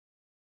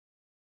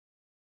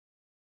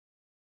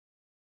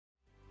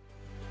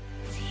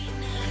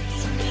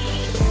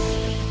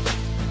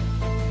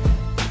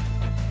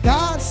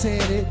God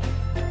said it.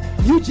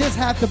 You just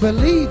have to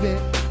believe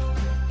it,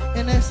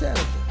 and that's it.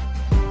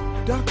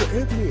 Dr.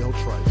 Anthony L.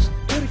 Trice,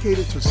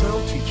 dedicated to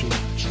sound teaching,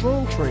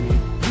 strong training,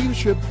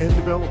 leadership, and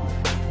development.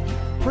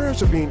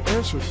 Prayers are being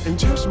answered and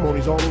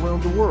testimonies all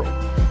around the world,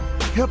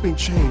 helping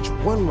change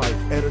one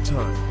life at a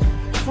time.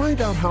 Find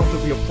out how to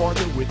be a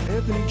partner with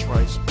Anthony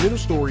Trice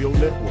Ministerial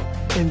Network.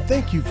 And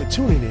thank you for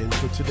tuning in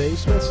for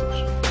today's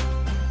message.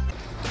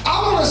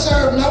 I want to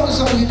serve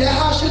notice on you. That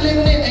house you're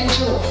living in ain't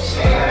yours.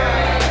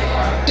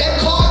 That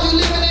car you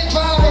living in,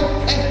 driving,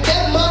 and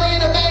that money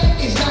in the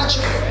bank is not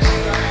yours.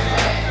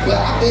 Well,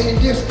 I beg it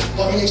different.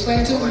 Want me to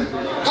explain to you?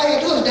 All you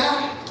do is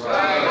die.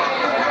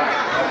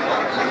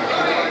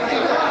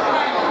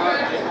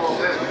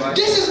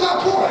 This is my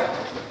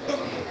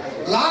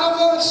point. A lot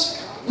of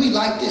us, we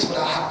like this with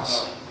our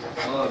house.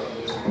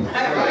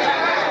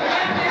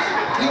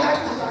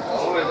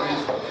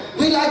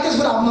 We like this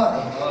with our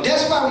money.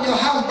 That's why when your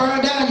house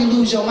burned down, you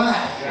lose your mind.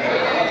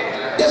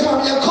 That's why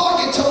when your car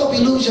gets towed up,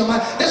 you lose your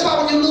mind. That's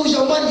why when you lose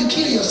your money, you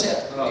kill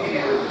yourself.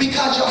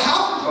 Because your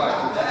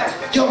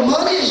house, your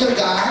money is your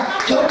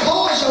God, your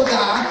car is your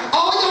God,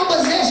 all your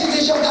possessions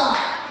is your God.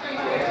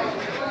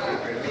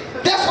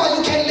 That's why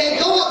you can't let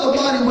go of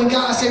the money when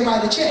God say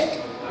write a check.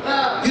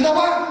 You know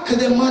why? Because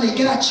that money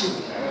got you.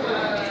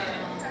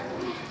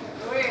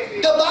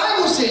 The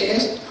Bible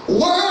says,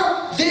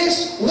 work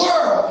this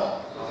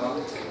world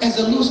as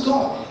a loose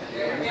garment.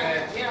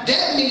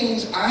 That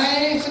means I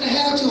ain't finna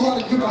have too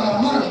hard to grip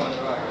on my money.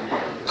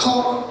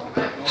 Call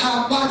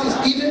high pockets,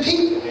 even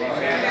people.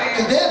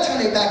 Because they'll turn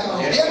their back on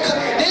you.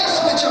 They'll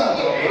switch on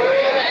you.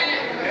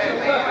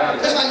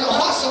 That's why your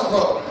heart so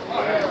broke.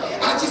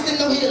 I just didn't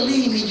know he'd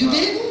leave me. You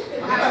didn't?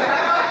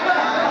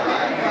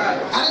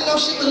 I didn't know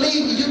she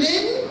believed me. You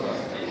didn't?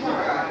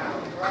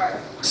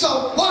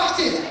 So watch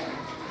this.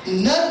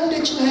 Nothing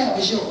that you have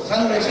is yours. I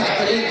know that's not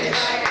good English.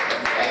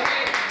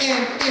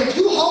 And if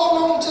you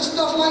hold on to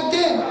stuff like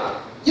that,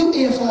 you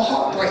in for a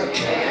heartbreak.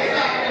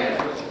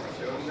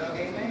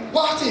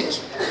 Watch this.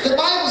 The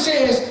Bible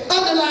says,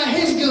 underline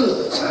his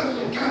goods.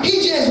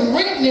 He just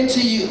renting it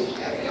to you.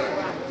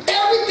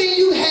 Everything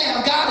you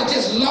have, God is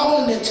just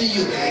loaning it to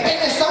you.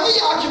 And some of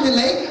y'all can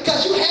relate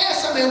because you had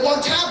something at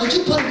one time, but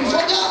you put it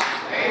before God.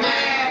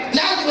 Amen.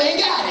 Now you ain't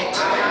got it.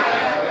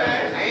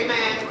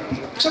 Amen.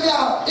 Some of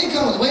y'all,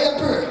 income is way up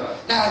here.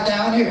 Now it's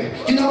down here.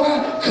 You know why?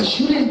 Because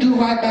you didn't do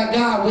right by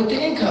God with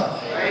the income.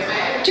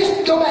 Amen.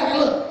 Just go back and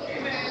look.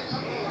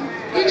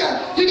 You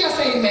got to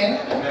say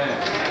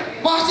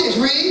amen. Watch this,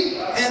 read.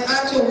 And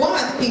unto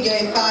one he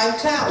gave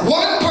 5 talents.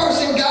 One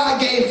person God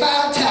gave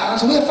 5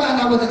 talents. We'll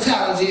find out what the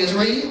talents is,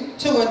 read.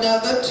 To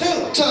another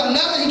 2. To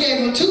another he gave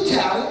him 2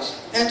 talents.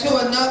 And to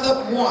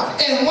another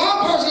 1. And one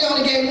person he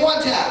only gave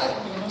 1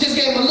 talent. Just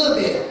gave him a little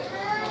bit.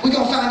 We're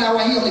going to find out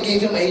why he only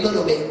gave him a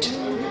little bit.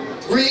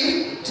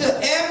 Read. To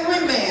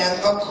every man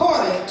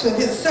according to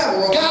his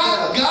several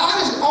God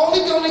is only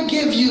going to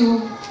give you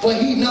what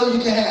he know you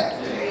can handle.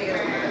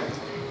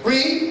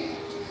 Read.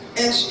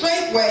 And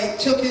straightway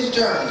took his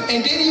journey.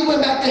 And then he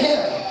went back to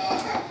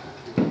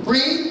heaven.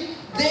 Read.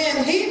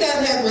 Then he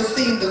that had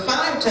received the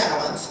 5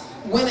 talents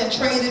went and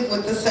traded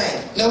with the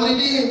same. Know what he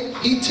did?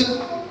 He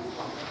took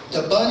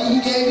the money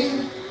he gave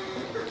him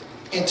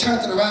and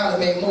turned it around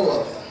and made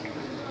more of it.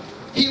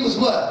 He was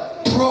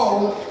what?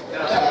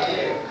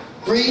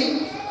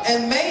 Read.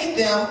 And made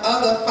them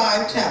other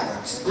 5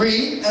 talents.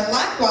 Read. And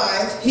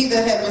likewise, he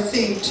that had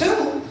received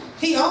 2,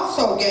 he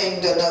also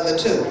gained another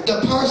 2. The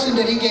person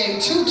that he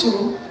gave 2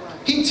 to,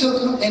 he took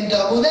him and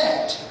doubled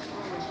that.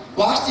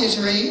 Watch this,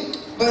 read.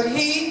 But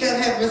he that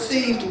had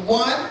received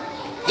 1,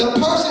 the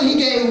person he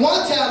gave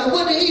 1 talent,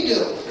 what did he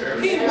do?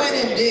 He went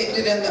and digged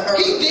it in the earth.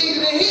 He digged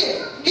it in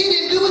here. He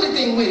didn't do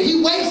anything with it.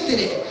 He wasted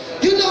it.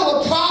 You know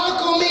what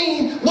prodigal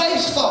means?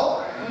 Wasteful.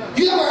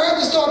 You ever heard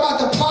the story about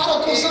the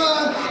prodigal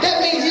son?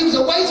 That means he was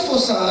a wasteful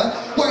son,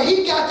 where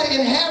he got the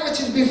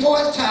inheritance before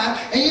his time,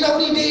 and you know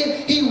what he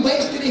did? He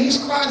wasted it. He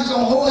squandered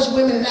on whores,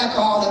 women, and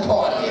alcohol and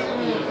partying.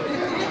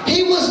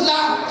 He was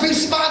not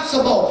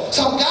responsible.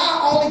 So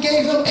God only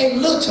gave him a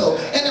little.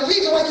 And the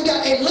reason why you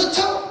got a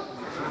little,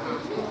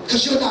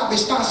 because you're not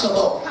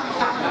responsible.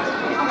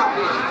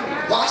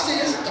 Watch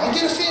this. Don't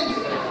get offended.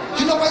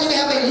 You know why you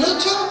have a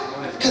little?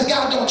 Because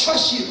God don't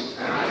trust you.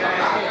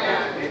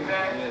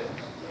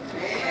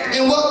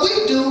 And what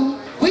we do,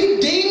 we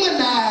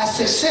demonize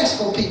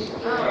successful people.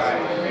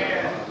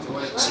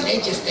 See, they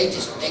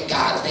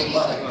God is their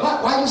mother.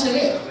 Why you say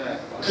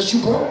that? Because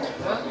you broke.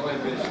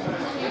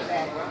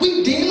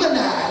 We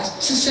demonize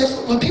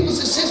successful. When people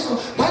successful,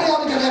 why they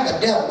always gotta have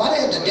the devil? Why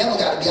they have the devil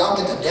gotta be all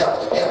get the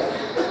devil?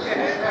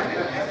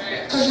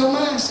 Because your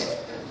mindset.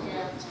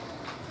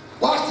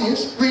 Watch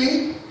this.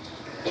 Read.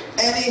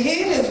 And he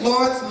hid his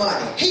Lord's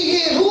money. He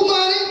hid who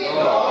money?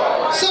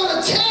 Lord. So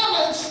the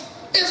talents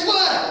is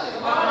what?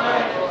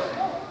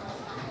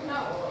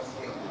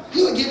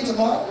 You will get it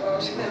tomorrow.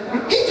 He's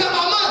talking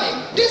about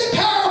money. This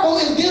parable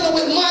is dealing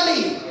with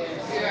money.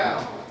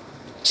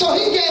 So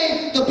he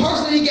gave the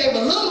person he gave a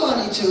little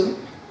money to,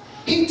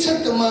 he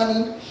took the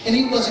money and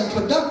he wasn't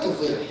productive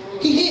with it.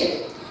 He hid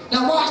it.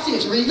 Now watch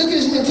this, read. Look at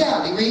this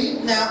mentality,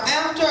 read. Now,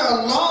 after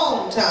a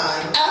long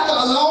time. After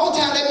a long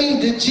time, that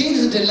means that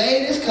Jesus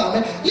delayed his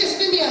coming. Listen,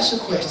 let me ask you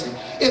a question.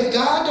 If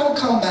God don't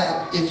come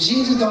back, if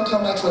Jesus don't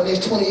come back for the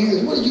next 20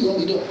 years, what are you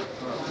going to be doing?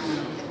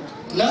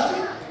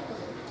 Nothing?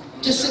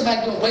 Just sit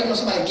back waiting on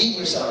somebody to give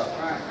you something.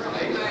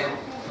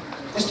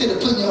 Instead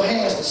of putting your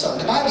hands to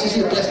something. The Bible says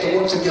he'll bless the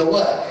works of your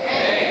what?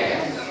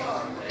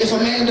 If a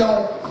man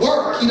don't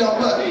work, he don't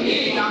what?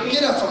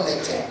 Get up from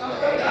that table.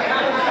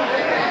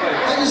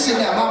 How you sit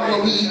down, mama,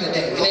 what we eating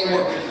today? It ain't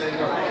working.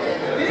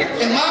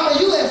 And mama,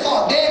 you at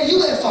fault. Daddy,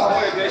 you at fault.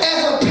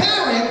 As a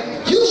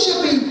parent, you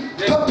should be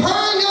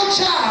preparing your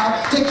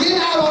child to get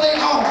out on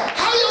their own.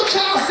 How your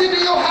child sit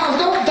in your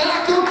house, don't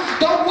vacuum,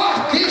 don't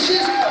wash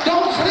dishes,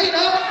 don't clean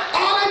up.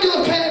 All they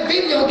do is play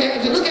video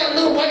games and look at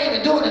Lil Wayne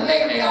and doing the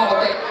nay-nay all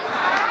day.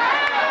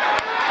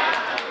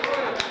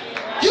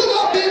 You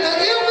gonna be the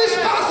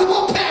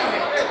irresponsible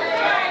parent.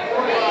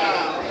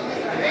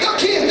 Your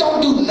kids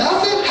don't do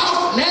nothing,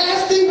 house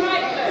nasty.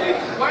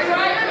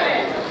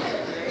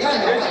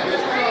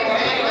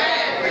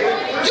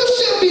 You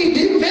should be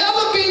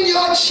developing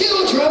your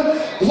children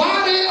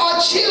while they are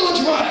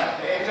children.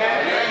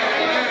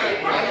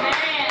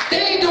 They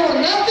ain't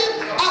doing nothing.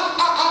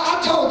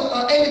 I told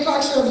 8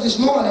 o'clock service this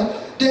morning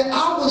that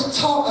I was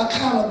taught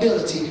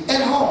accountability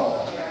at home.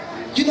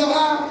 You know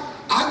how?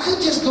 I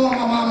could just go in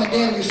my mom and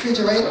dad's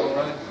refrigerator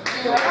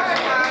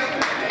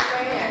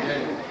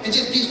and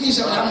just give me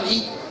something I'm gonna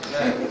eat.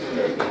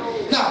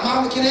 Now,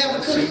 mama, can I have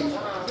a cookie?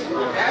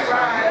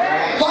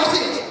 Watch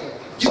this.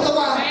 You know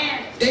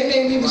why they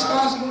made me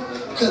responsible?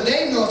 Because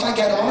they know if I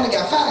got them, I only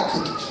got 5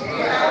 cookies.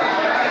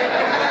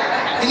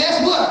 And that's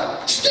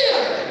what?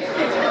 Still.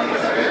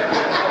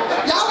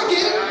 Y'all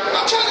get it?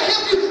 I'm trying to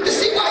help you to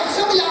see why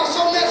some of y'all are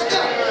so messed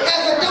up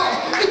as adults.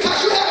 Because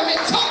you haven't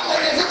been taught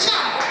like as a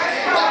child.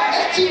 But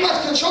that's too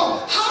much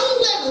control. How do you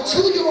let a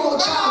 2-year-old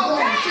child go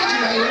in the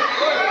refrigerator?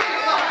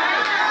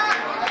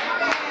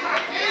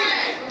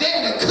 Then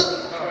the cook.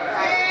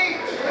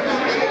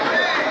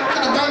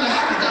 Gonna burn the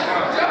house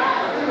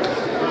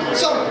down.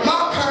 So my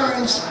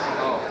parents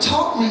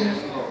taught me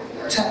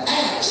to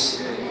ask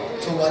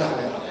for what I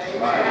want.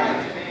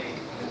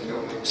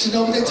 So you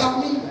know what they taught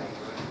me?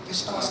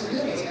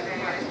 Responsibility.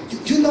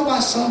 You know why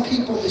some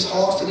people, it's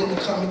hard for them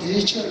to come into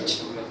this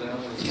church?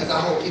 Because I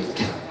hold people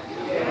accountable.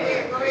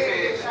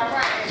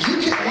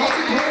 You can't,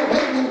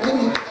 wait a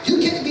minute. You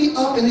can't be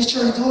up in this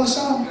church doing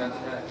something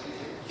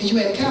and you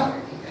ain't accountable.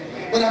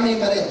 What I mean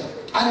by that?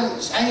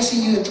 I ain't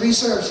seen you in 3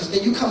 services,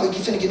 then you come and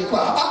you finna get the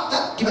choir.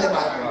 Give me that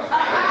Bible.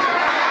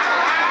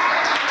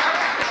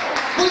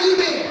 What do you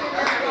mean?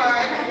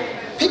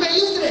 People ain't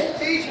used to that.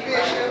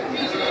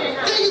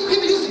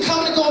 People used to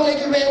come and go and make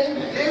it ready.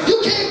 You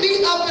can't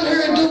be up in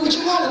here and do what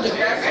you want to do.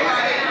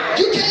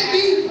 You can't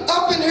be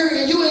up in here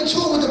and you in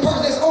tune with the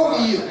person that's over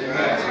you. I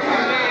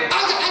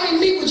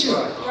didn't meet with you.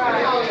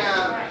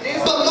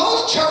 But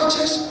most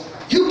churches,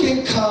 you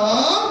can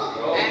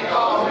come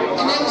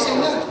and they don't say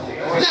nothing.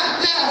 Now,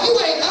 if you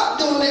ain't up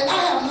doing that, I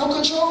have no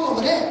control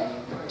over that.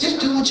 Just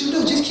do what you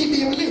do. Just keep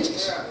being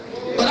religious.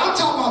 But I'm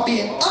talking about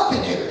being up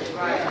in here.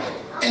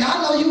 And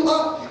I know you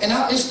up, and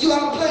it's you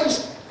out of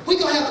place. We're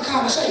going to have a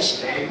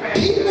conversation.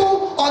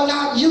 People are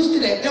not used to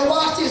that. And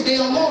watch this, they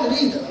don't want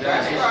it either.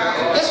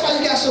 That's why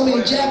you got so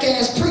many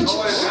jackass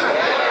preachers.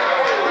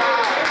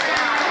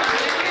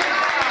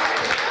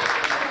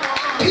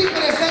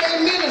 People that say they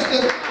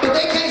ministers, but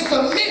they can't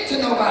submit to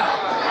nobody.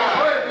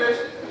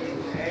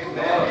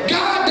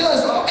 God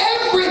does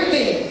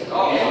everything.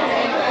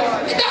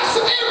 He does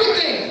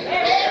everything.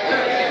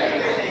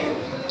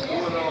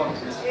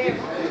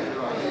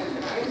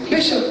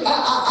 Bishop,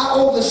 our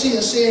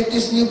overseer said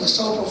this and it was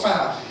so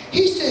profound.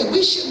 He said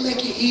we should make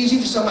it easy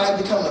for somebody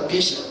to become a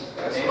bishop,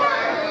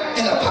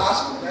 an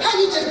apostle. How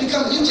you just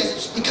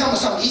become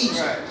something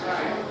easy?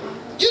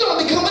 You don't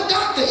become a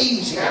doctor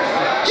easy.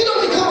 You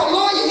don't become a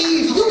lawyer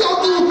easy. You go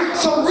through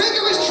some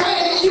rigorous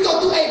training and you go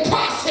through a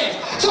process.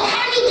 So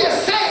how you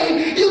just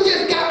say you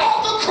just got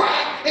off a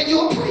crack and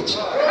you're a preacher?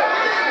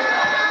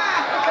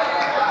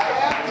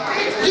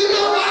 You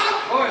know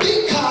why?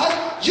 Because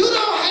you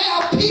don't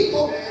have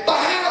people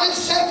behind this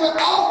sacred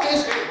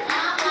office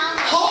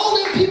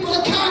holding people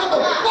accountable.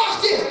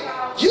 Watch this.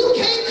 You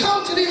can't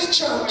come to this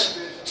church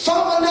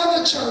from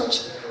another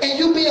church and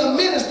you be a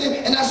minister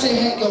and I say,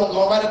 hey, go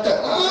right up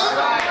there. I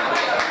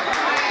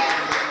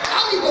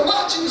need to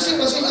watch you to see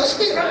what's in your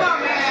spirit.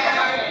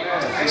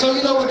 So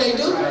you know what they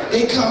do?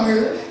 They come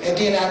here and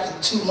then after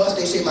 2 months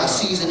they say, my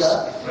season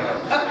up.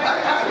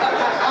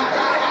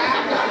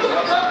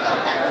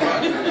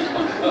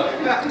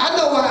 I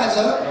know why it's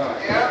up.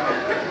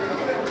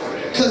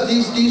 Because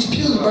these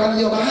pews burning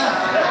your behind.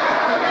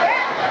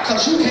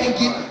 Because you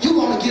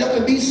want to get up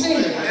and be seen. I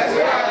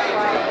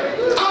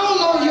don't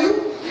know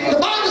you. The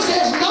Bible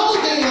says, know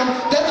them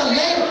that the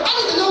land. I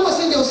need to know what's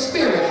in your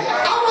spirit. I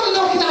want to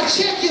know, can I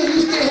check you and you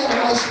still have the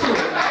right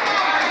spirit?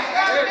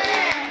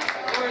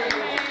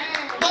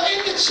 But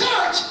in the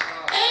church,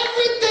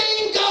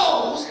 everything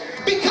goes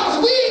because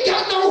we ain't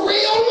got no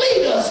real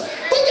leaders.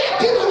 We got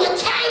people with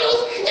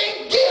titles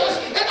and gifts,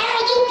 and I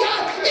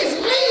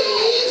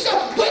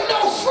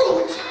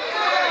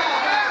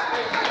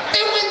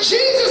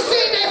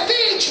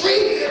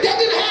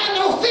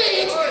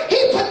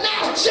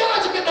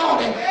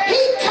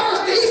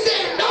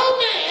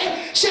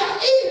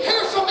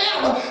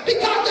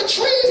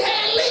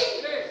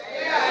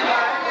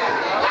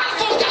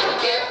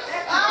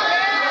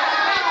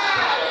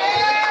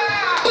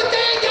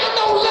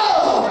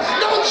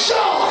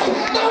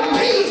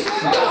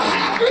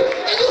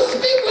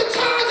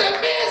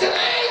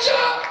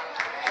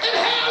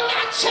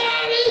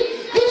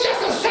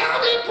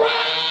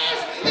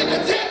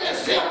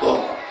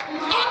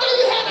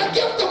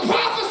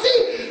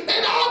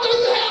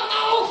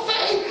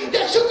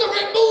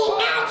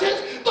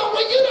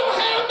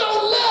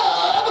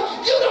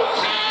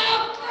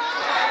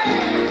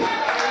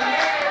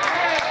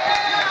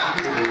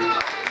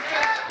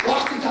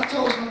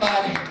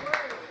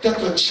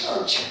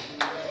church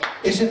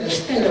is in a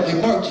state of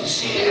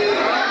emergency.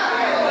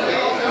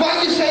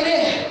 Why you say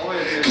that?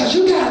 Because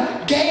you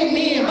got gay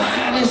men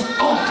behind this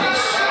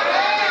office.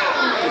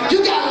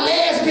 You got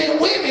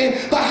lesbian women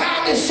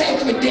behind this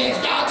sacred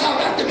desk. Y'all talk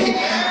back to me.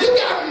 You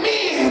got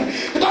men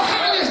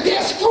behind this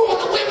desk screwing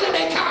the women in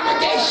their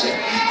congregation.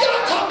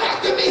 Y'all talk back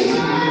to me.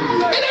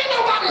 And ain't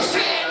nobody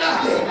saying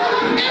nothing.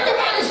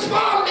 Everybody's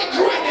smiling and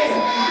grinning.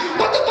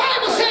 But the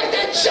Bible says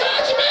that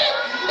judgment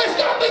is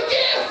going to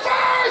begin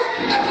first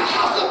at the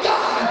house of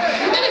God.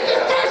 And if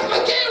it first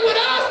begin with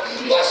us,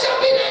 what shall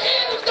be the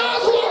end of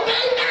those who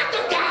obey not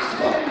the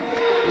gospel?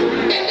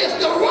 And it's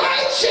the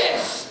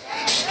righteous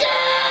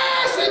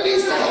scarcely be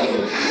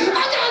saved.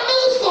 I got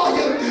news for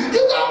you.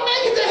 You gonna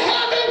make it to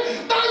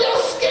heaven by your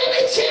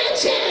skinny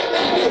chin,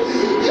 baby.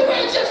 You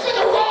ain't just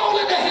finna roll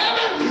into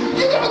heaven.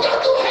 You gonna go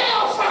through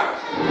hell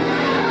first.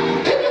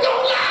 People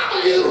gonna lie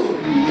on you.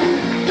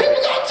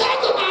 People gonna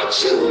talk about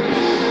you.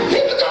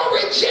 People gonna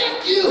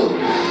reject you.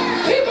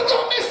 People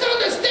gonna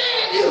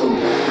misunderstand you.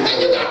 And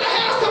you got to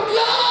have some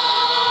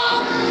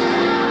love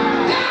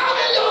down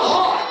in your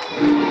heart.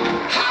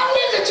 How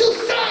is it you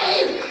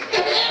saved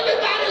and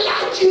everybody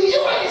like you?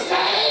 You ain't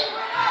saved.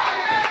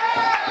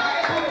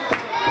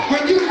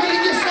 When you really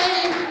get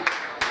saved,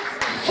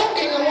 folk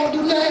ain't gonna want to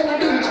do nothing to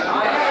do with you.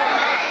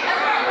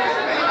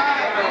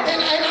 And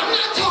I'm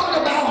not talking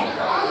about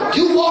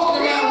you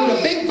walking around with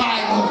a big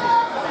Bible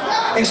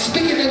and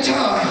speaking in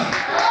tongues.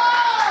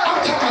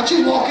 I'm talking about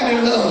you walking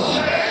in love.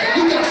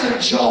 You got some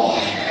joy.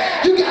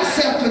 You got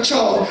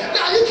self-control.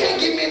 Now you can't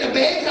get me in the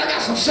bed because I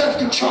got some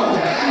self-control.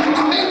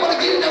 I may want to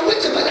get in there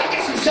with you, but I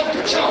got some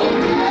self-control.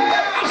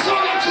 I'm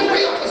sorry I'm too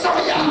real for some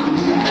of y'all.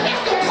 And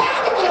that's the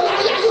problem with a lot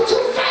of y'all. You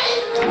too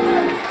fake.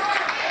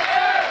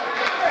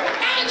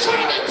 I ain't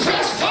trying to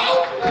impress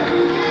folk.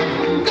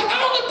 The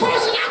only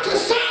person I'm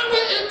concerned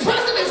with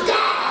impressing is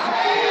God.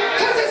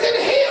 Because it's in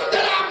Him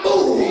that I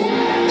move.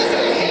 It's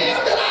in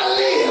Him that I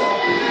live.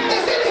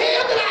 It's in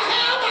Him that I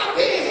have my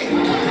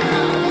being.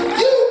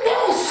 You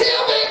want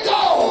silver and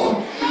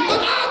gold, but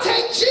I'll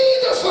take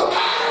Jesus for mine.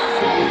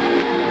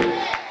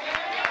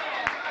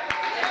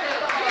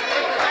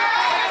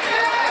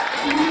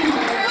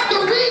 The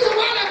reason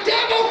why the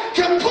devil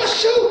can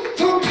push you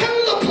from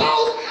pillar to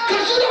post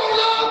because you don't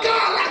love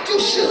God like you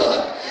should.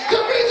 The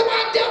reason why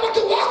the devil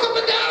can walk up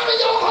and down in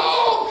your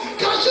home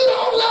because you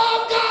don't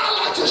love God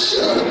like you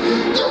should.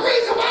 The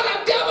reason why the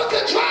devil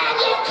can drive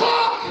your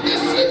car and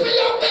sleep in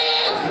your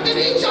bed and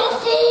eat your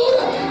food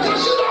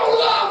because you don't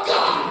love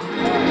God.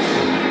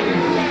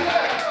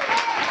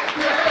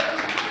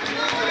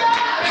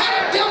 Have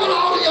the devil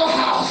all in your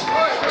house.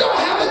 Don't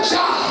have a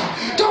job.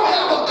 Don't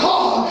have a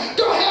car.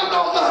 Don't have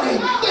no money.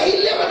 But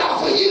he living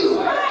off of you.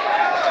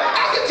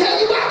 I can tell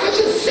you why, because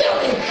you're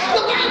silly.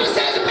 The Bible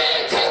says a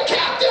man take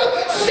captive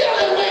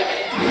silly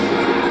women.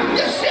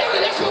 You're silly.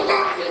 That's what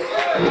wrong with you.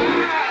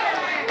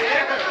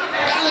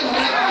 Y'all ain't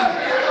like me.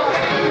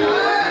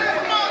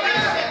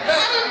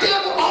 Have the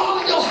devil all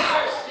in your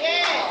house.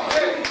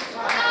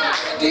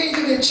 Then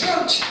you in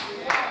church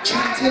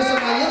trying to tell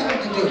somebody else what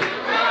to do.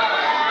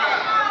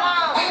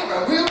 I have a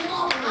real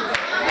problem with that.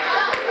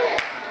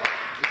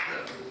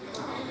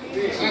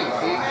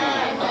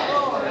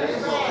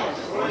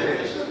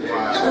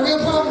 I have a real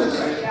problem with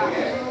that.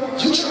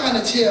 You trying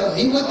to tell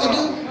me what to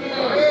do,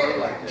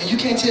 and you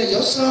can't tell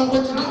your son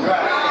what to do.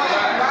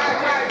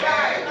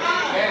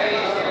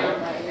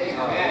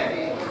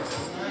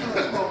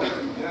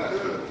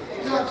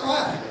 You're not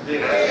crying.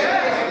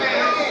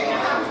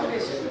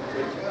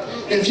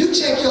 If you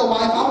check your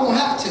wife, I won't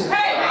have to.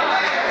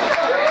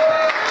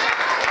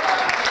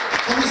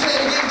 Let me say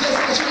it again just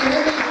so you can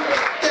hear me.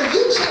 If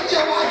you check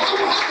your wife, I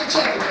won't have to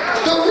check it.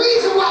 The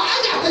reason why I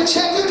got to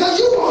check it because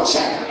you won't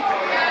check it.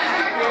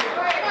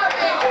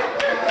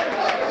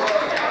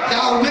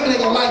 Y'all women ain't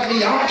gonna like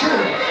me, I don't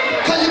care.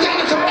 Because you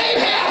got some ain't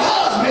have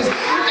husbands.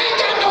 Ain't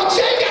got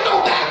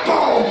no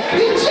backbone.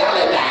 He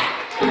jelly back.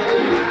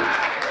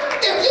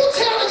 If you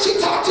tell her she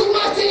talk too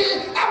much,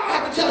 then I'm gonna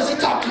have to tell her she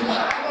talk too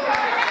much.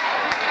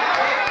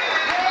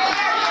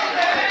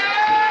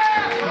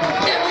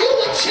 If you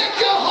would check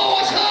your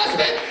horse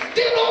husband,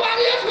 then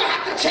nobody else will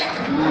have to check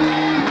him.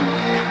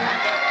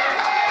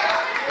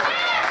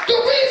 The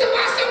reason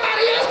why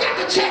somebody else got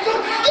to check him,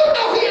 you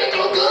know he ain't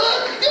no good.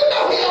 You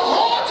know he a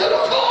whore to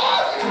the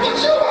core, but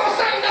you won't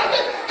say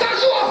nothing because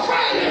you're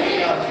afraid of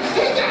him.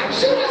 He got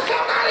you and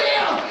somebody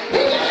else.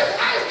 He got his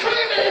ice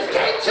cream and his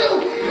cake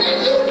too, and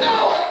you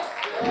know it.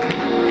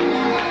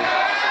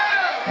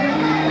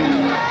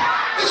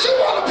 But you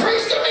want to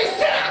preach to me?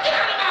 Sit down, get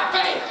out of my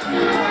face.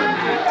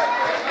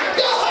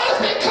 Your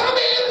husband come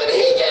in when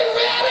he get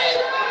ready,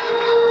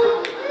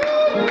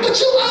 but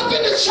you up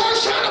in the church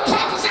trying to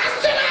prophesy.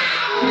 Sit down.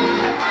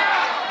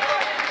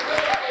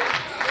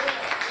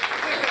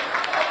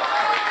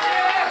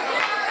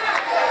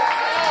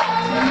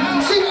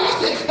 See, watch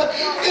this.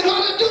 In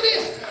order to do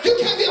this, you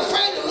can't be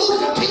afraid of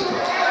losing people.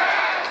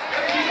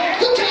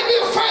 You can't be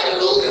afraid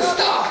of losing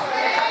stuff.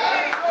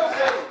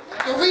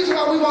 The reason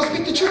why we won't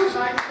speak the truth,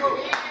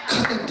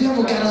 because the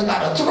devil got us by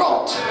the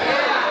throat.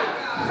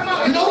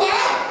 You know why?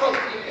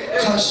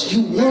 Because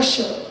you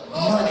worship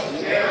money.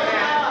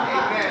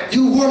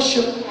 You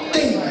worship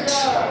things.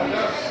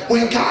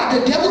 When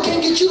God, the devil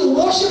can't get you to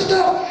worship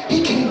stuff,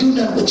 he can't do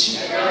nothing with you.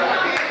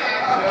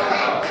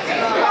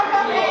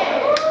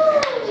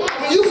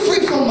 When you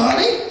free from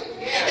money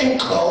and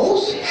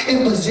clothes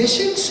and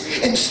positions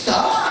and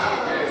stuff,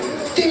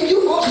 then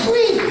you are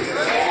free.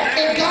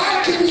 And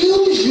God can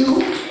use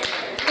you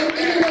in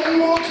any way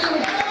you want to.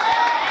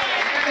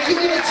 And you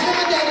get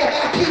intimidated by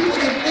people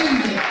that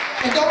leave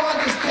and don't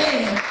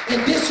understand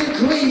and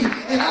disagree.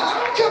 And I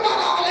don't care about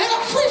all that.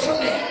 I'm free from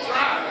that.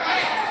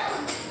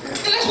 And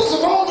that's what's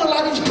wrong with a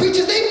lot of these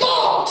preachers. They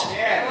bought.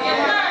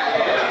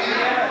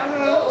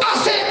 I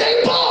said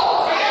they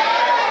bought.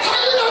 How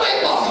do you know they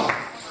bought?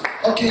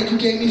 Okay, you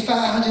gave me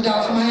 $500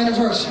 for my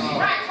anniversary.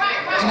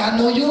 And I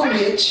know you're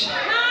rich.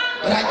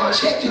 But I can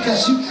check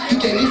because you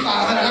gave me $500.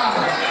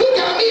 You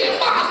got me in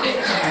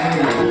bondage.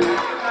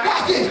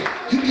 Watch this.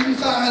 You give me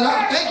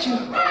 $500. Thank you.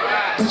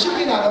 But you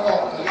get out of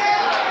order.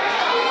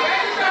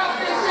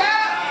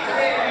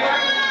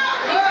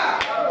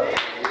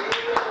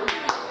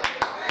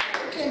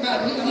 Can't buy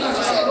me. I'm not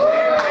for sale.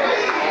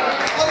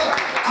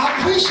 I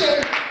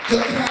appreciate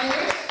your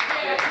kindness.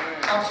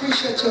 I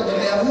appreciate your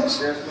benevolence.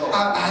 I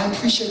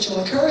appreciate your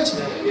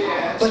encouragement.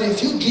 But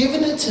if you're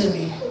giving it to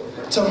me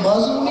to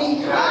muzzle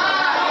me,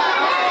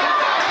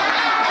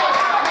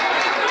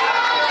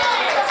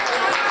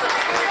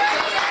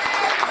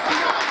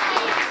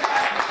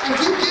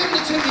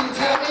 to me to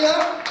tie me up,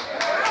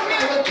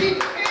 I will keep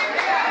it.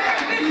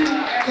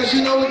 Because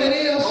you know what that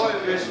is?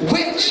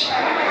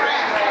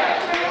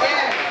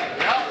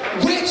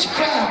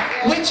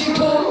 Witchcraft. Witchy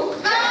pool.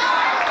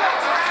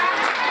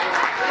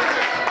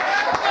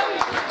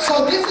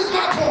 So this is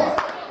my point.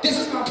 This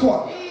is my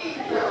point.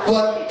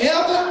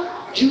 Whatever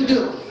you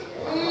do,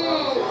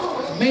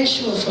 make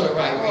sure it's for the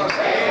right reason.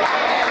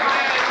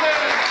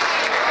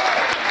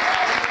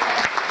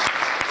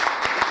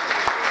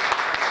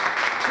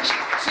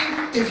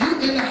 If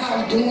you're in the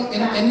house doing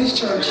in this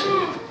church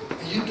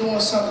and you're doing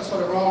something for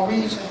the wrong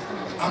reason,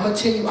 I'm gonna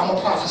tell you, I'm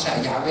gonna prophesy.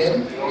 Y'all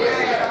ready?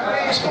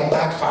 It's gonna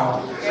backfire.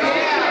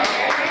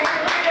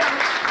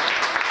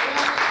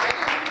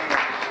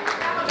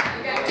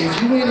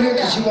 If you in here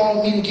because you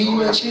want me to give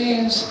you a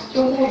chance,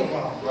 you're more than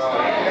wrong.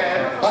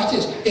 Watch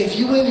this. If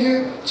you in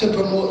here to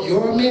promote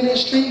your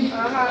ministry,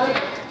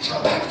 it's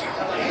gonna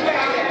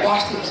backfire.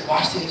 Watch this.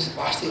 Watch this.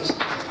 Watch this.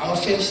 I'm gonna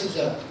finish this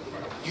up.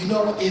 You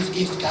know,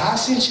 if God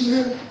sent you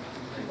here,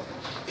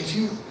 if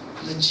you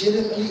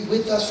legitimately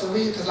with us for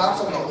real, because a lot of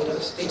folks not with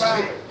us. They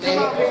just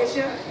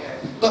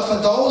but for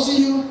those of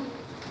you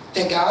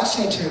that God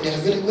sent here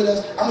that's really with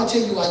us, I'm going to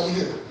tell you why you're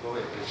here.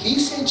 He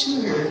sent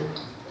you here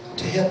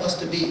to help us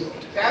to build.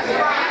 That's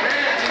right.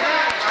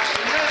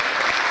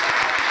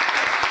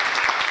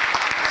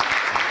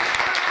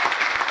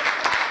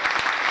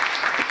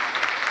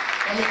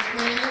 Let me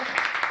explain it.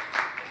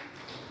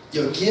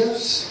 Your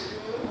gifts,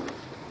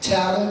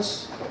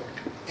 talents,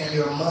 and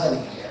your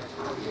money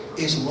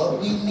is what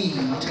we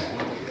need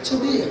to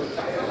build.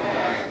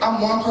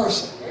 I'm one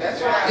person.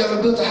 You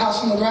ever built a house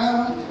from the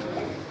ground?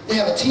 They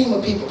have a team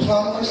of people,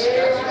 plumbers,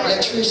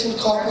 electricians,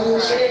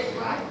 carpenters,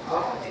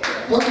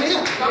 working it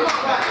out.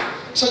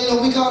 So you know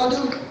what we got to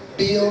do?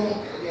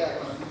 Build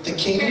the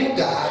kingdom of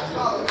God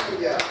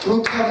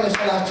through covenant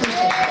for our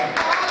Christians.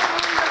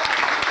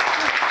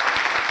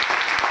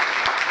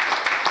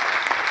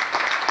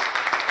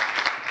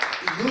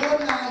 You're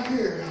not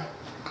here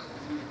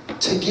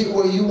to get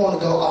where you want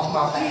to go off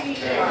my back.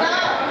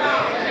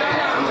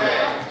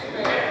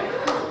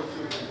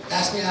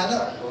 Ask me how I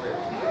know.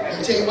 Let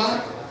me tell you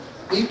why.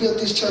 We built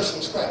this church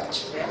from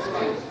scratch.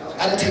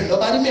 I didn't take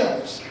nobody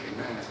members.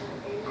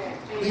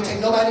 We didn't take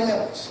nobody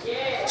members.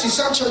 See,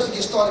 some churches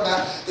get started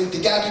by the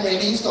guy getting ready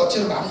to leave, start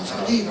telling me, I'm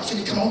finna leave, I'm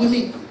finna come on with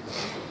me.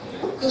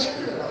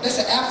 That's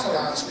an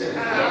Absalom spirit.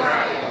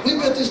 We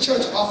built this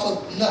church off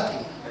of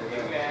nothing.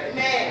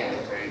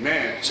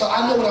 Amen. So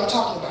I know what I'm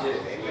talking about.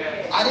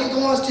 I didn't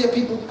go on and tell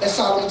people that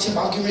saw me tip,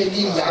 I'm getting ready to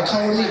leave, y'all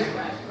come with me.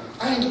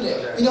 I didn't do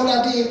that. You know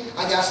what I did?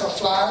 I got some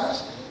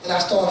flyers and I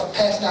started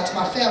passing out to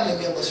my family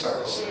members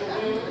first.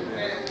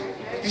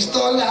 We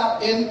started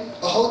out in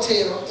a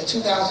hotel in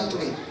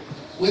 2003.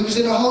 We was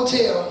in a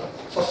hotel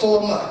for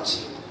 4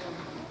 months.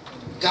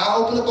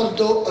 God opened up a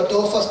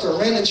door for us to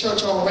rent a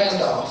church on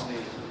Randolph.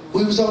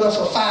 We was over there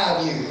for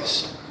 5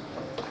 years.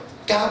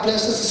 God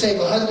blessed us to save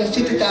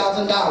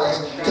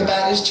 $150,000 to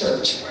buy this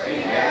church.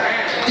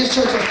 This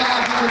church was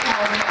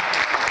 $500,000.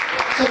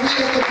 So we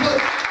had to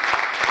put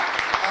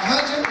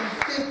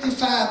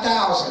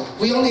 $155,000.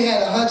 We only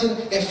had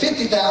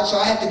 $150,000, so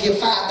I had to give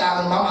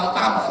 $5,000 my money.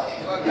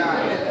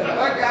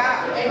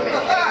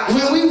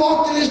 When we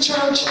walked in this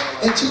church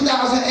in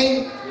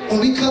 2008, when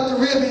we cut the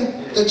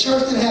ribbon, the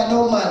church didn't have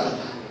no money.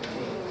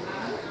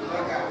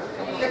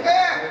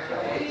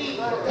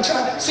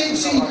 See,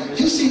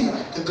 you see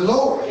the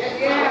glory.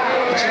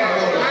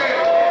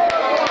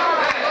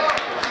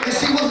 And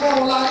see what's wrong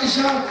with a lot of these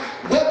young,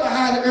 wet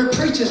behind the earth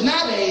preachers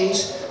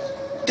nowadays,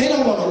 they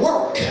don't want to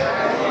work.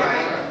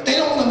 They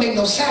don't want to make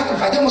no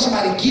sacrifice. They want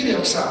somebody to give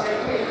them something.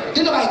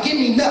 Didn't nobody give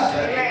me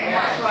nothing.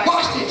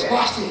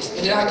 Watch this,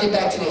 and then I'll get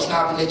back to this and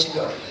I'll let you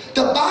go.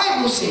 The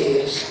Bible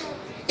says,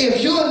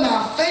 if you're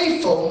not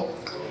faithful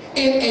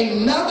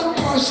in another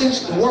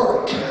person's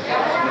work,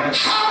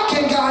 how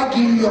can God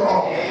give you your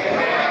own?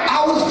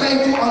 I was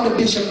faithful under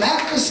Bishop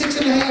Mack for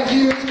 6.5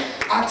 years.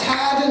 I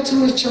tithed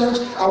into his church.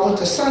 I went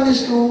to Sunday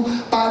school,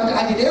 Bible.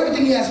 I did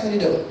everything he asked me to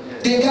do.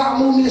 Then God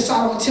moved me to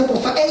Solomon Temple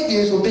for 8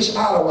 years with Bishop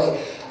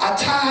Holloway. I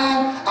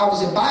tithed, I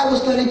was in Bible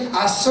study,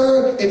 I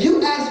served. If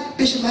you ask,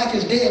 Bishop Mack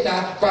is dead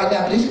now, right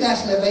now, but if you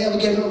ask him if I ever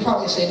gave him a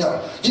problem, he say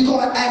no. You go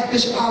and ask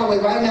Bishop Holloway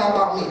right now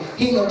about me.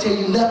 He ain't gonna tell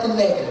you nothing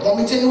negative. Want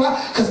me to tell you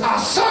why? Because I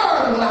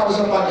served when I was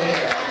up under him.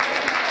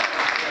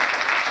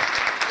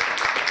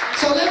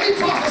 So let me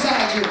prophesy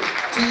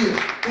to you.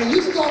 When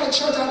you go to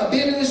church out of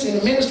bitterness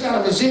and ministry out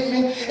of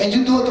resentment and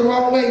you do it the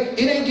wrong way,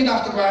 it ain't get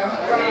off the ground.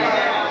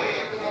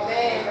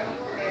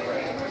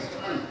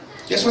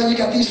 That's why you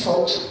got these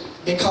folks.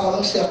 They call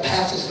themselves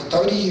pastors for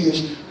 30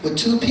 years with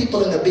 2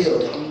 people in the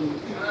building.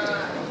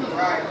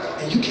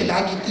 And you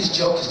cannot get these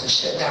jokers to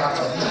shut down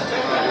for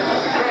nothing.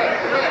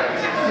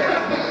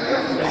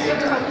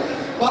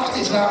 Watch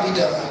this now be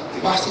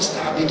done. Watch this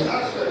now be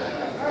done.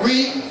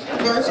 Read.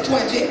 Verse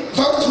 20.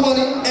 Verse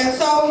 20. And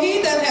so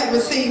he that had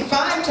received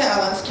 5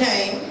 talents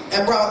came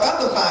and brought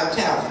other 5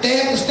 talents. They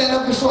had to stand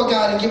up before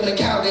God and give an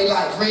account of their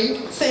life.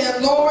 Read.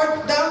 Saying, Lord,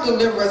 thou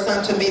deliverest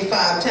unto me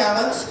 5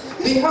 talents.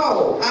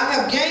 Behold, I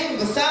have gained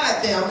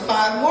beside them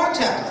 5 more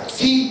talents.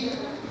 He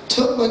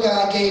took what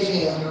God gave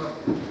him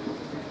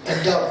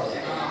and doubled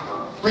it.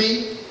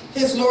 Read.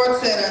 His Lord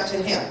said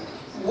unto him,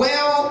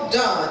 well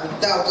done,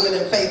 thou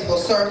good and faithful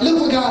servant.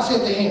 Look what God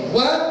said to him.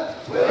 What?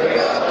 Well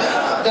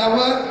done. Thou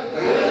what?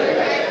 Good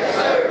and faithful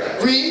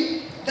servant.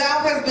 Read. Thou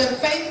hast been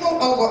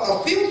faithful over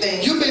a few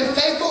things. You've been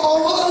faithful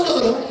over a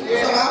little.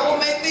 So I will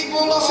make thee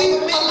ruler See,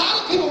 over me. a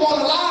lot of people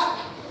want a lot,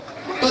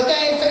 but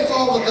they ain't faithful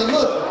over the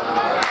little.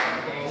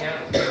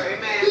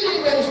 You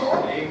ain't ready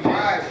for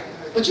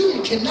it. But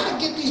you cannot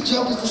get these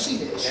jokers to see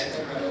this.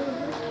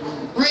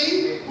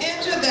 Read.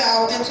 Enter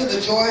thou into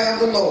the joy of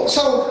the Lord.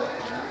 So,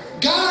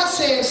 God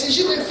said, since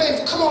you've been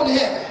faithful, come on to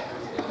heaven.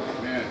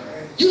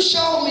 You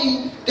showed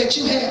me that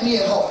you had me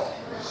at heart.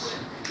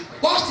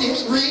 Watch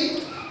this.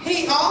 Read.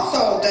 He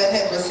also that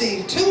had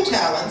received 2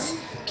 talents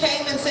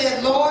came and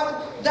said, Lord,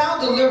 thou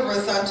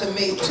deliverest unto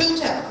me 2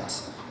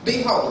 talents.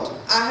 Behold,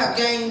 I have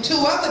gained 2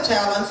 other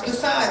talents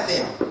beside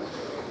them.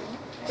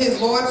 His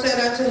Lord said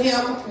unto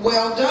him,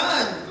 well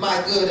done,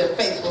 my good and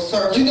faithful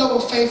servant. You know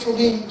what faithful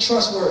means?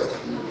 Trustworthy.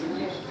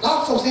 A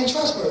lot of folks ain't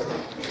trustworthy.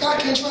 God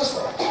can't trust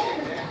folks.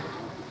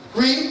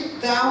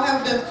 Read. Thou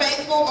hast been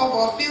faithful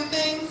over a few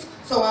things,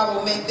 so I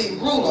will make thee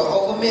ruler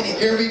over many.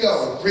 Here we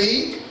go.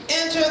 Read.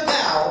 Enter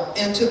thou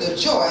into the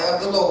joy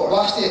of the Lord.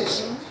 Watch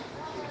this.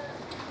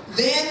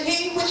 Then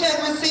he which had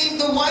received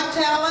the 1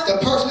 talent, The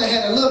person that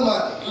had a little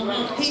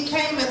money. he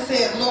came and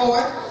said,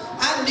 Lord,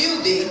 I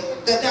knew thee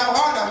that thou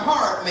art a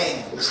hard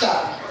man.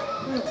 Stop.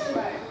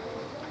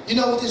 You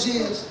know what this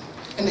is?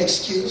 An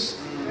excuse.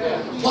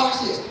 Watch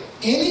this.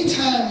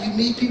 Anytime you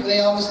meet people,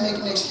 they always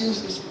making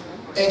excuses.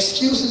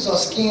 Excuses are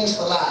skins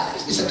for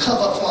lies. It's a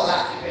cover up for a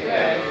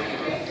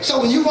lie. So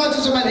when you run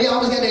to somebody, they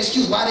always got an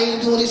excuse why they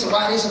ain't doing this and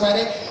why this and why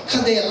that,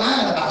 because they're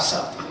lying about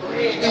something.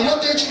 And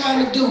what they're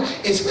trying to do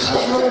is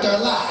cover up their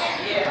lie.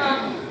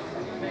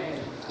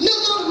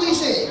 Look what he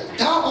said.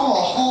 Thou art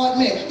a hard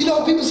man. You know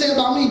what people say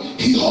about me?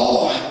 He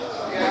hard.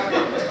 You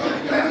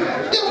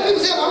know what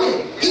people say about me?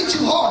 He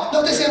too hard. You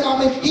know what they say about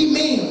me? He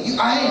mean.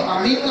 I am.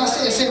 I mean when I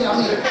say what I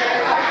mean.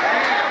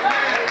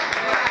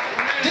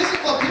 This is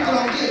what people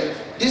don't get.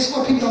 This is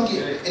what people don't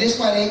get. And this is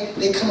why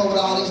they come up with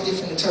all these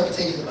different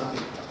interpretations about me.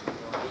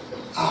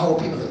 I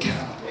hold people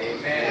accountable.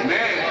 Amen.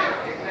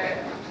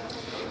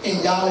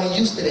 And y'all ain't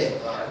used to that.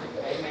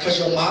 Because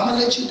your mama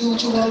let you do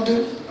what you want to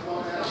do.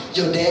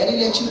 Your daddy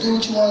let you do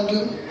what you want to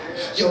do.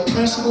 Your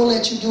principal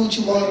let you do what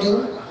you want to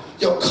do.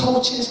 Your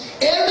coaches,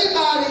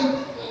 everybody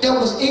that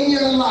was in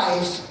your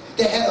life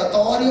that had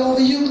authority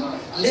over you,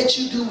 let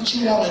you do what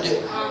you want to do.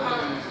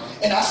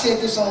 And I said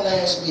this on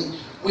last week.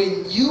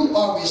 When you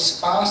are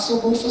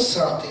responsible for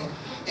something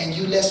and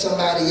you let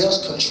somebody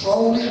else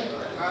control it,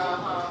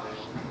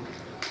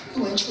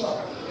 you in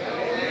trouble.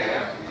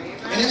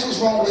 And that's what's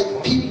wrong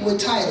with people with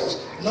titles.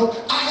 No,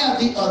 I have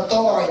the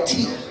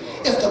authority.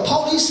 If the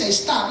police say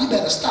stop, you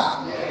better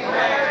stop.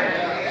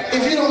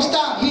 If you don't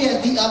stop, he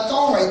has the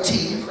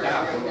authority.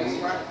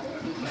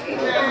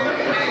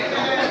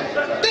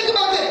 Think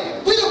about that.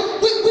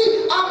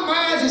 Our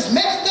minds is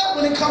messed up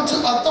when it comes to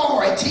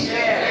authority.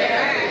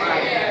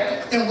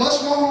 And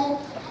what's wrong?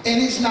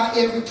 And it's not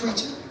every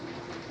preacher.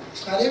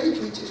 It's not every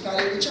preacher. It's not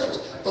every church.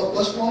 But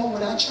what's wrong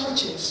with our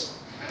churches?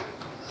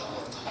 No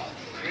authority.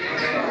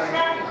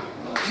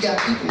 You got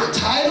people with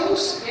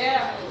titles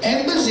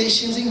and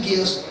positions and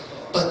gifts,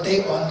 but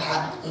they are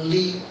not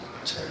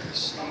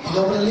leaders. You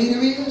know what a leader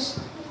is?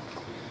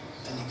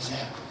 An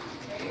example.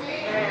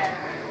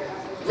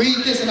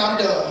 Read this and I'm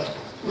done.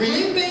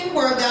 Reaping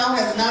where thou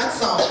hast not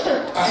sown,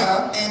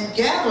 and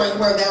gathering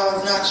where thou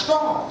hast not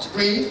strong.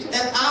 Read.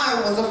 And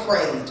I was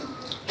afraid.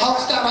 Oh,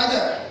 stop right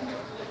there.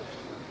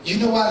 You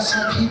know why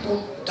some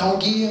people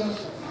don't give?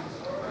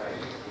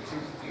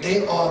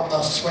 They are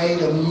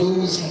afraid of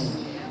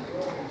losing.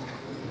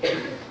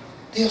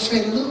 They're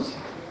afraid of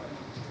losing.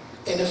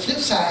 And the flip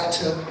side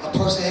to a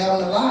person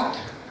having a lot,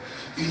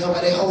 you know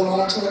why they hold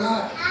on to a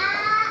lot?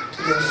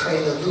 Because they're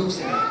afraid of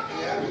losing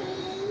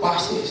it.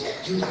 Watch this.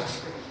 You're not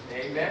afraid.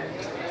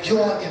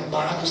 You're in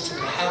bondage to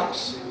the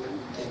house,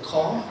 that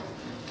car,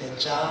 that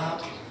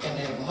job, and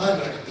that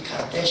money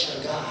because that's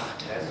your God.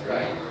 That's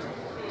right.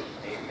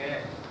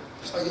 Amen.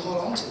 That's why you hold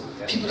on to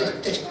it. People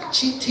that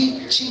cheat,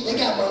 they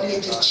got money,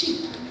 they just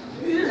cheat.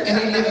 And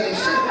they live in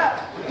fear.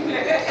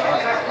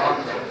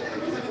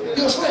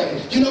 You're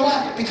afraid. You know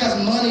why? Because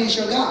money is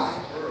your God.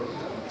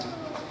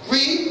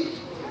 Read.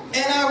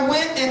 And I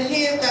went and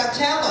hid thy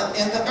talent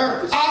in the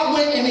earth. I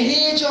went and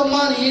hid your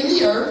money in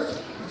the earth.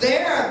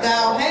 There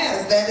thou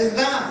hast that is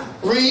thine.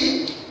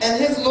 Read.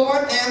 And his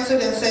Lord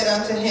answered and said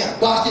unto him,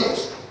 Watch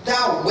this.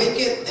 Thou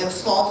wicked and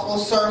slothful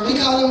servant. We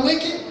call him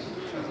wicked.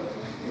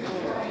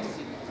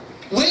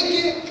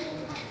 Wicked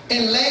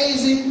and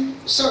lazy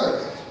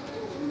servant.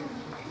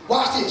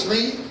 Watch this.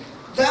 Read.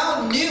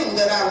 Thou knew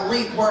that I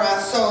reap where I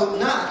sowed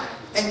not,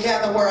 and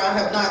gather where I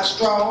have not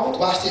strawed.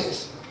 Watch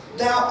this.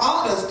 Thou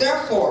oughtest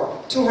therefore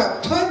to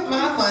have put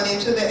my money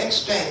to the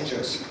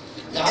exchangers.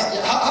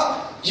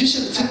 You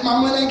should have took my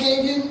money I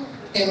gave you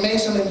and made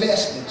some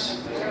investments.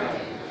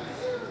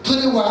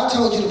 Put it where I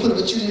told you to put it,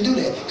 but you didn't do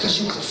that because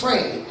you was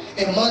afraid.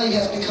 And money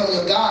has become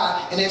your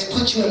God and has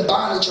put you in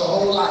bondage your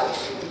whole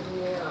life.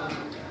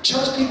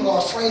 Church people are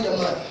afraid of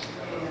money.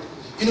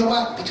 You know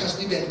why? Because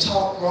we've been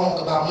taught wrong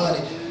about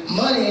money.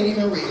 Money ain't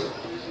even real.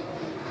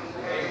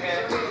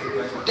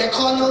 That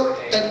car note,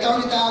 that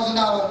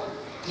 $30,000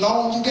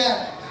 loan you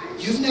got,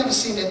 you've never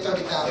seen that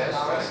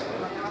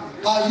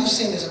 $30,000. All you've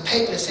seen is a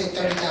paper that says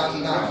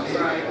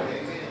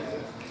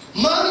 $30,000.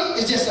 Money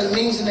is just a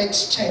means of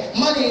exchange.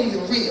 Money ain't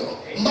even real.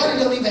 Money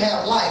don't even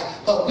have life,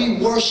 but we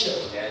worship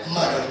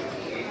money.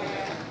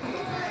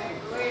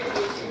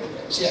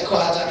 See how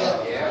quiet I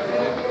got?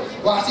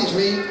 Watch this,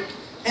 read.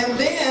 And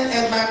then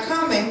at my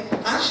coming,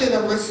 I should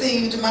have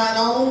received mine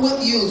own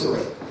with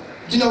usury.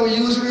 You know what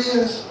usury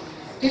is?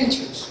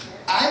 Interest.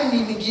 I didn't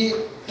even get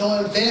no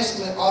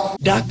investment off.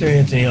 Dr.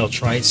 Anthony L.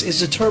 Trice is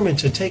determined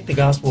to take the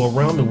gospel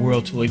around the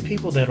world to a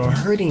people that are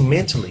hurting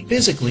mentally,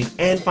 physically,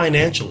 and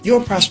financially.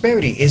 Your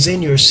prosperity is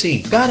in your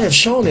seed. God has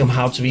shown them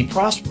how to be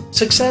prosperous,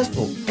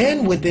 successful,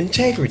 and with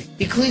integrity.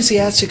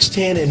 Ecclesiastes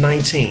 10 and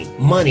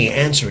 19. Money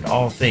answered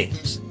all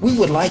things. We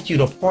would like you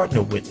to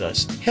partner with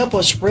us. Help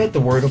us spread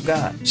the word of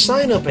God.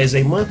 Sign up as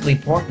a monthly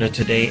partner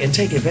today and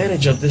take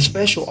advantage of this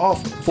special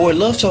offer. For a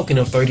love token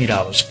of $30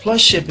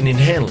 plus shipping and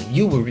handling,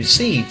 you will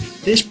receive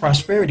this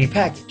prosperity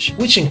package,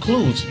 which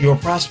includes Your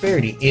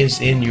Prosperity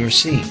is in Your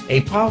Seed, a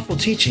powerful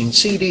teaching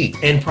CD,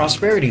 and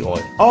prosperity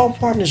oil. All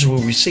partners will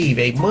receive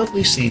a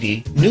monthly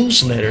CD,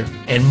 newsletter,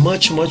 and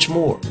much, much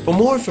more. For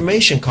more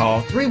information,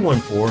 call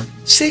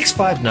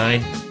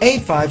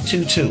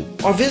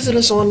 314-659-8522 or visit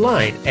us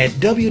online at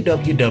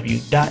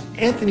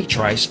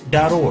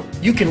www.anthonytrice.org.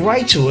 You can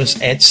write to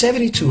us at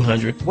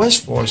 7200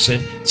 West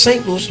Florissant,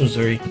 St. Louis,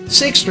 Missouri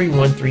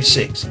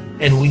 63136,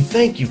 and we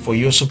thank you for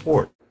your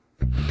support.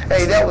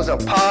 Hey, that was a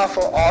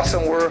powerful,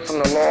 awesome word from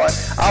the Lord.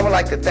 I would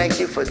like to thank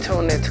you for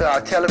tuning into our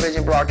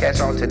television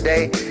broadcast on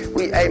today.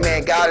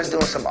 Amen, God is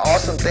doing some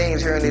awesome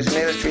things here in this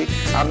ministry.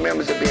 Our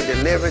members are being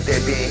delivered,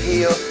 they're being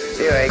healed,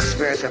 they are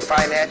experiencing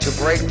financial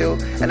breakthrough,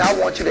 and I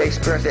want you to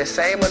experience that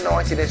same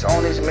anointing that's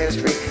on this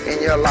ministry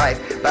in your life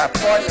by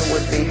partnering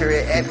with me here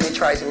at Anthony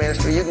Trice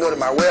Ministry. You can go to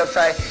my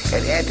website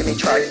at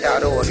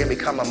anthonytrice.org and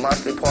become a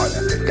monthly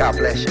partner. God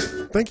bless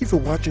you. Thank you for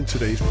watching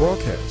today's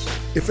broadcast.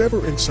 If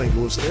ever in St.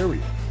 Louis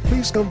area,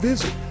 please come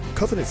visit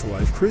Covenant for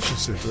Life Christian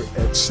Center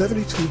at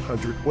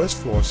 7200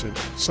 West Florissant,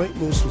 St.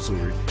 Louis,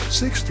 Missouri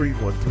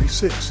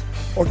 63136,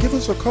 or give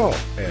us a call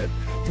at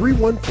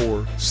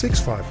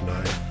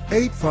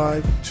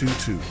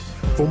 314-659-8522.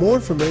 For more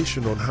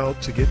information on how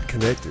to get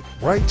connected,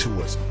 write to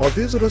us or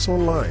visit us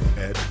online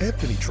at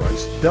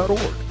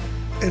anthonytrice.org.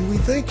 And we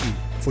thank you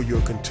for your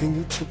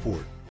continued support.